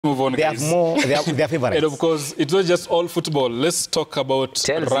Move on, they have more, they are favorites. And of course, it's not just all football. Let's talk about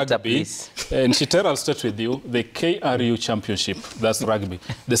rugby. And Shitera, I'll start with you. The KRU Championship, that's rugby.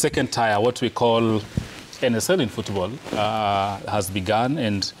 The second tier, what we call NSL in football, has begun.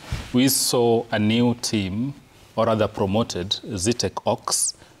 And we saw a new team, or rather promoted, Zitek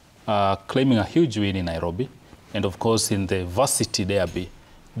Ox, claiming a huge win in Nairobi. And of course, in the varsity derby,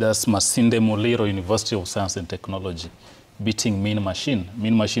 that's Masinde Muliro University of Science and Technology, beating Mean Machine.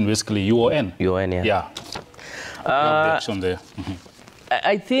 Mean Machine, basically UON. UON, yeah. Yeah. The action there.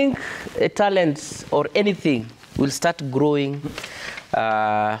 I think a talent or anything will start growing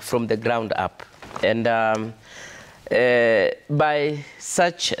from the ground up. And by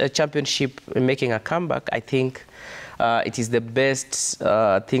such a championship making a comeback, I think it is the best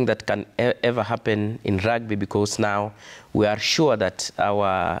thing that can ever happen in rugby, because now we are sure that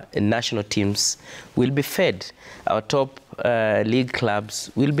our national teams will be fed. Our top league clubs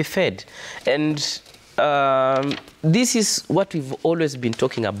will be fed. And this is what we've always been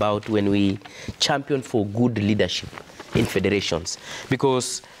talking about when we champion for good leadership in federations.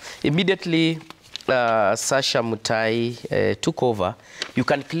 Because immediately Sasha Mutai took over, you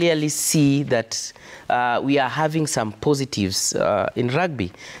can clearly see that we are having some positives in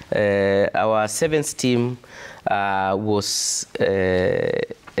rugby. Our sevens team was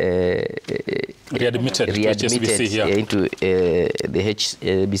readmitted to HSBC here. Into the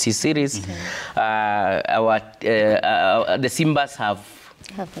HBC series. The Simbas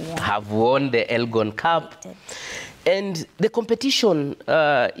have won the Elgon Cup. And the competition,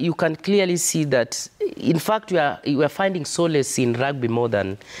 you can clearly see that, in fact, we are finding solace in rugby more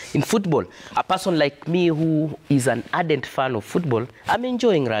than in football. A person like me who is an ardent fan of football, I'm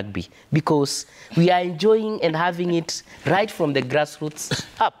enjoying rugby because we are enjoying and having it right from the grassroots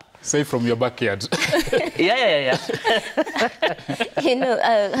up. Say from your backyard. Yeah. You know,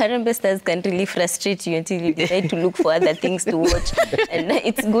 Harambee Stars can really frustrate you until you decide to look for other things to watch. And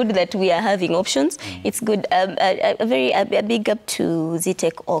it's good that we are having options. It's good. A big up to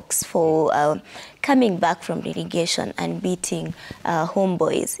Zitek Ox for coming back from relegation and beating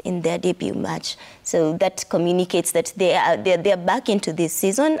Homeboys in their debut match. So that communicates that they're back into this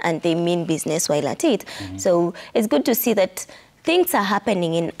season and they mean business while at it. So it's good to see that things are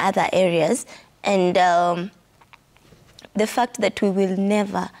happening in other areas, and the fact that we will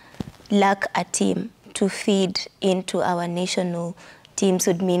never lack a team to feed into our national teams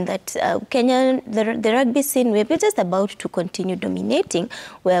would mean that Kenya, the rugby scene, we're just about to continue dominating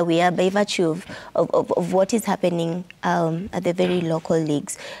where we are by virtue of what is happening at the very local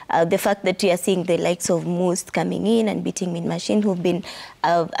leagues. The fact that we are seeing the likes of Moose coming in and beating Mean Machine, who've been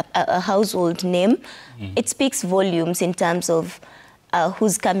a household name, it speaks volumes in terms of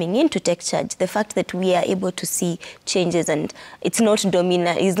who's coming in to take charge. The fact that we are able to see changes and it's not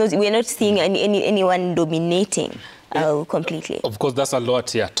we're not seeing anyone dominating completely. Of course, that's a lower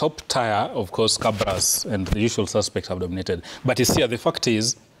tier. Top tier, of course, Cabras and the usual suspects have dominated. But it's here, the fact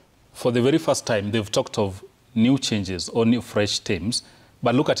is, for the very first time, they've talked of new changes or new fresh teams.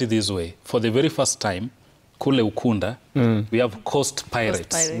 But look at it this way. For the very first time, Kule Ukunda, we have Coast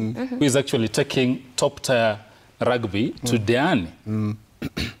Pirates, who is actually taking top tier rugby to Diani.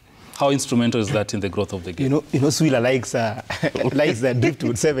 How instrumental is that in the growth of the game? You know, Swila likes the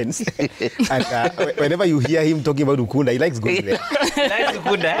driftwood sevens. And whenever you hear him talking about Ukunda, he likes going there. He likes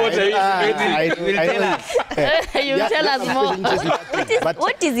Ukunda. You tell us more.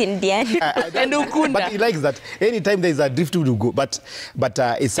 What is in Diani? And Ukunda. But he likes that. Anytime there is a driftwood, you go. But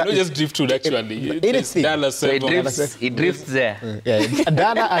it's not just driftwood, actually. Anything. So he drifts there.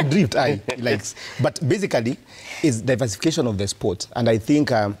 Dana and drift, he likes. But basically, it's diversification of the sport. And I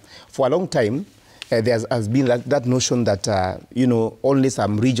think for a long time, there has been that notion that, you know, only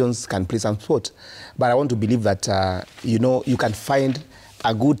some regions can play some sport. But I want to believe that, you know, you can find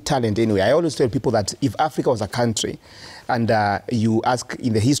a good talent anyway. I always tell people that if Africa was a country and you ask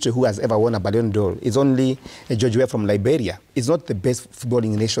in the history who has ever won a Ballon d'Or, it's only George Weah from Liberia. It's not the best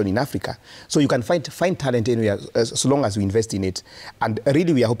footballing nation in Africa. So you can find talent anywhere as long as we invest in it. And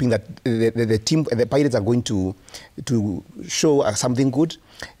really we are hoping that the Pirates are going to show something good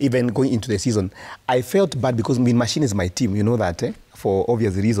even going into the season. I felt bad because Mean Machine is my team, you know that, for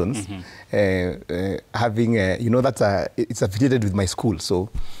obvious reasons. Having, you know, it's affiliated with my school. So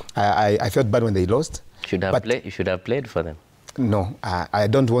I felt bad when they lost. You should have played for them. No, I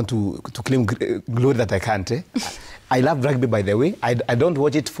don't want to claim glory that I can't. I love rugby, by the way. I don't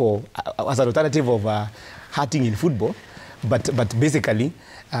watch it as an alternative of hurting in football. But basically,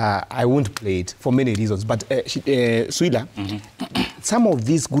 I won't play it for many reasons. But Swila, some of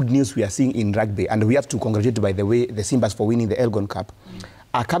these good news we are seeing in rugby, and we have to congratulate, by the way, the Simbas for winning the Elgon Cup,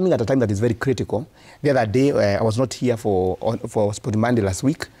 are coming at a time that is very critical. The other day, I was not here for SPORTY Monday last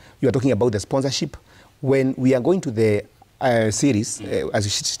week. You were talking about the sponsorship. When we are going to the series,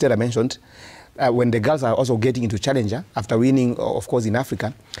 as Stella mentioned, when the girls are also getting into Challenger after winning, of course, in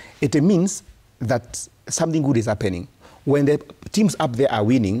Africa, it means that something good is happening. When the teams up there are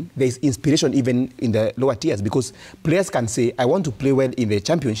winning, there is inspiration even in the lower tiers, because players can say, I want to play well in the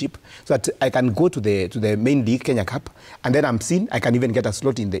championship so that I can go to the main league, Kenya Cup, and then I'm seen, I can even get a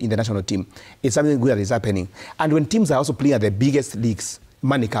slot in the national team. It's something good that is happening. And when teams are also playing at the biggest leagues,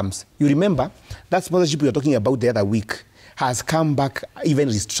 money comes. You remember that sponsorship we were talking about the other week has come back even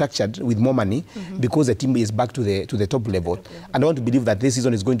restructured with more money because the team is back to the top level. And I want to believe that this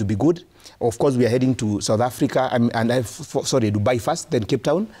season is going to be good. Of course, we are heading to South Africa, Dubai first, then Cape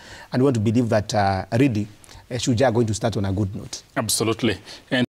Town. And we want to believe that really, Shujaa are going to start on a good note. Absolutely. And